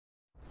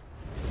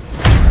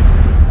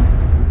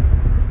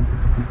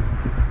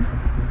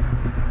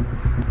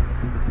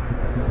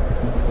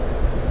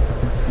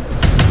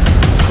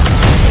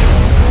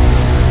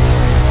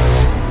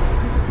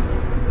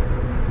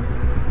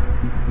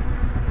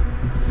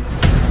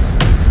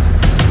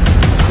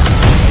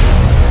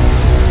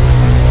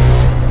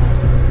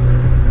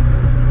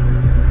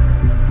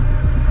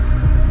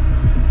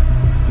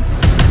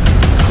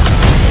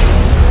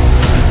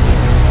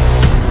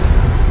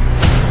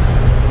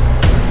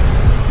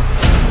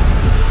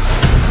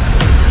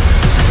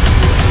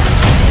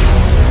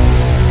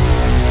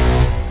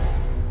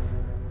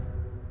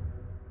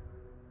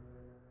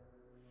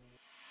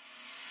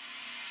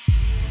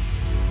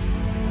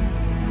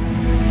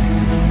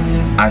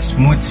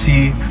smooth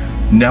sea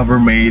never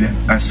made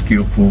a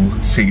skillful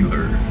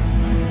sailor.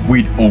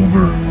 With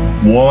over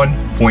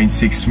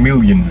 1.6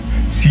 million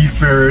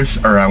seafarers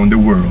around the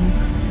world,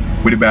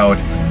 with about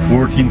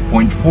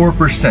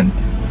 14.4%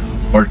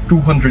 or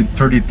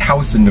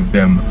 230,000 of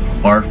them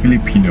are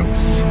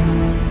Filipinos.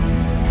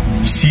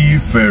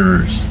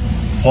 Seafarers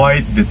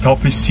fight the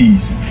toughest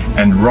seas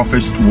and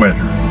roughest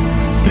weather.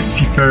 The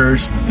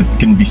seafarers that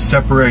can be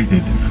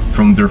separated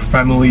from their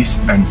families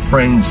and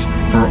friends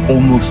for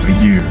almost a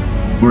year,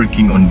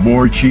 working on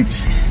board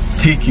ships,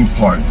 taking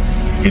part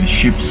in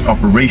ship's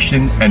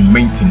operation and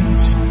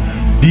maintenance.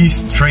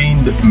 These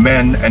trained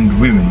men and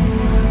women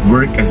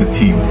work as a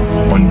team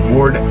on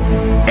board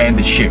and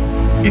the ship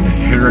in a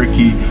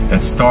hierarchy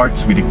that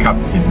starts with the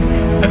captain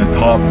at the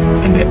top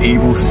and the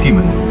able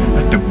seaman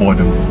at the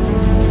bottom.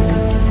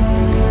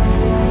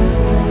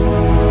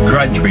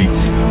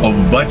 Graduates of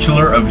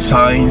Bachelor of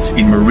Science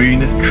in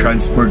Marine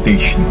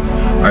Transportation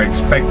are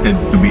expected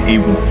to be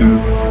able to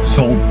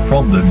solve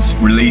problems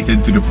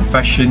related to the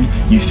profession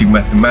using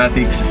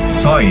mathematics,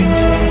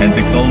 science, and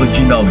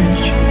technology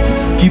knowledge,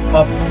 keep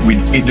up with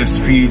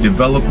industry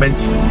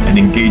developments, and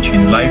engage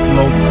in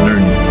lifelong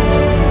learning.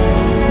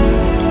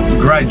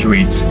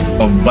 Graduates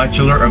of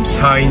Bachelor of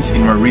Science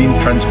in Marine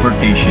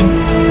Transportation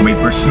may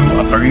pursue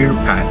a career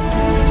path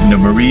in the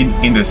marine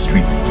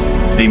industry.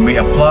 They may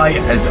apply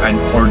as an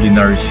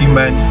ordinary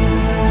seaman,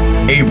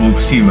 able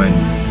seaman,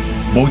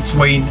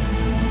 boatswain,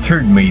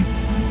 third mate,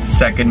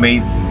 second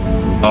mate,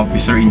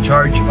 officer in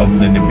charge of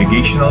the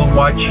navigational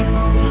watch,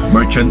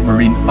 merchant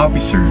marine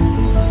officer,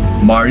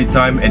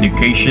 maritime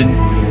education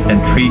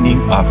and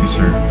training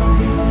officer,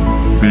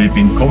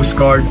 Philippine Coast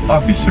Guard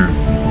officer,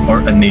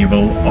 or a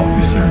naval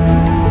officer.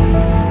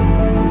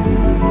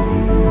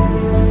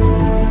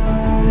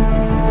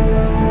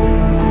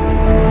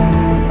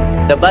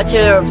 The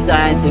Bachelor of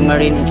Science in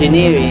Marine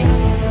Engineering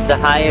is a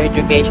higher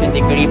education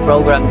degree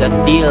program that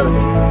deals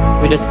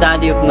with the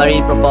study of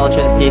marine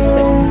propulsion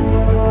systems,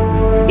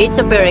 its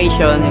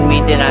operation and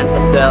maintenance,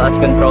 as well as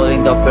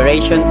controlling the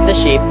operation of the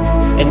ship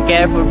and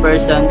care for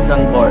persons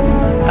on board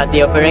at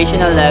the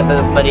operational level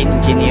of marine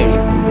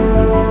engineering.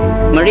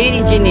 Marine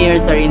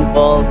engineers are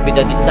involved with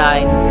the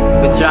design,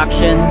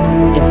 construction,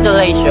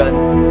 installation,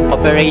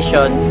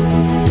 operation,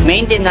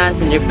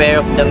 maintenance and repair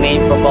of the main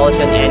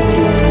propulsion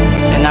engine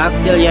and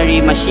auxiliary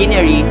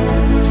machinery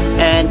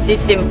and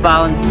system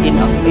found in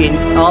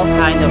all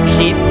kinds of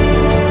ship,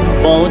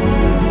 boat,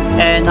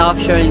 and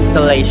offshore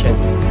installation.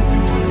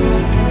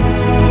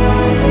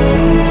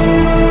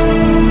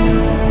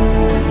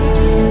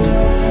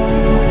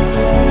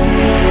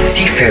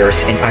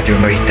 Seafarers and other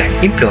maritime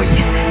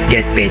employees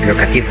get paid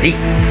lucratively,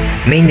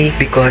 mainly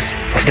because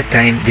of the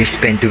time they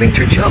spend doing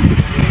their job.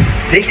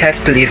 They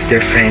have to leave their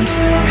friends,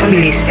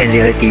 families, and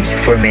relatives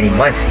for many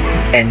months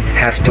and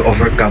have to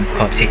overcome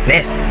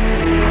homesickness.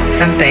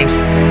 Sometimes,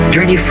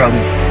 journey from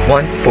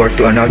one port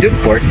to another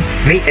port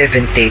may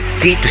even take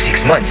 3 to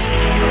 6 months.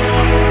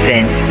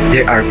 Thence,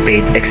 they are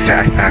paid extra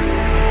as a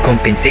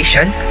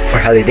compensation for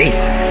holidays,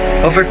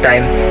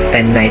 overtime,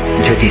 and night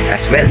duties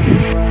as well.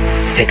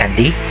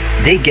 Secondly,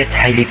 they get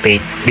highly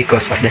paid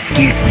because of the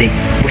skills they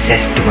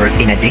possess to work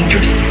in a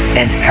dangerous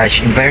and harsh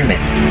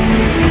environment.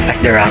 As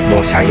the rank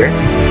goes higher,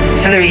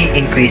 salary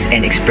increase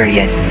and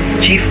experience,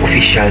 chief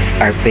officials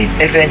are paid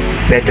even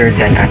better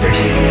than others.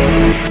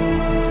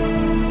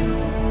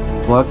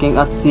 Working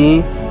at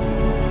sea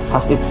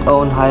has its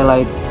own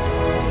highlights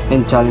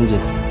and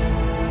challenges.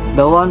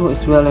 The one who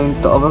is willing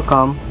to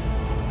overcome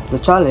the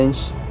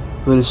challenge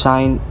will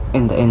shine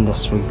in the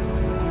industry.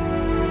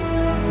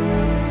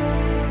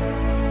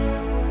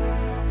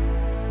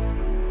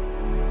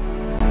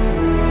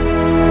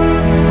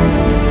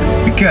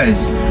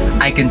 Because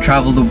I can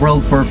travel the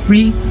world for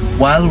free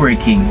while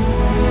working.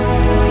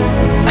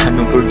 An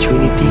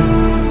opportunity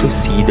to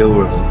see the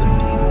world.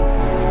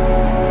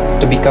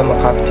 To become a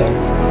captain.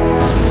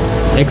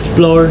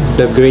 Explore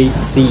the great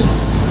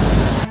seas.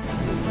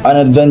 An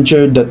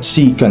adventure that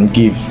sea can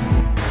give.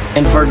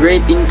 And for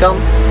great income,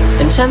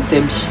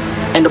 incentives,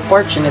 and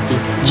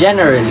opportunity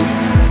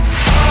generally.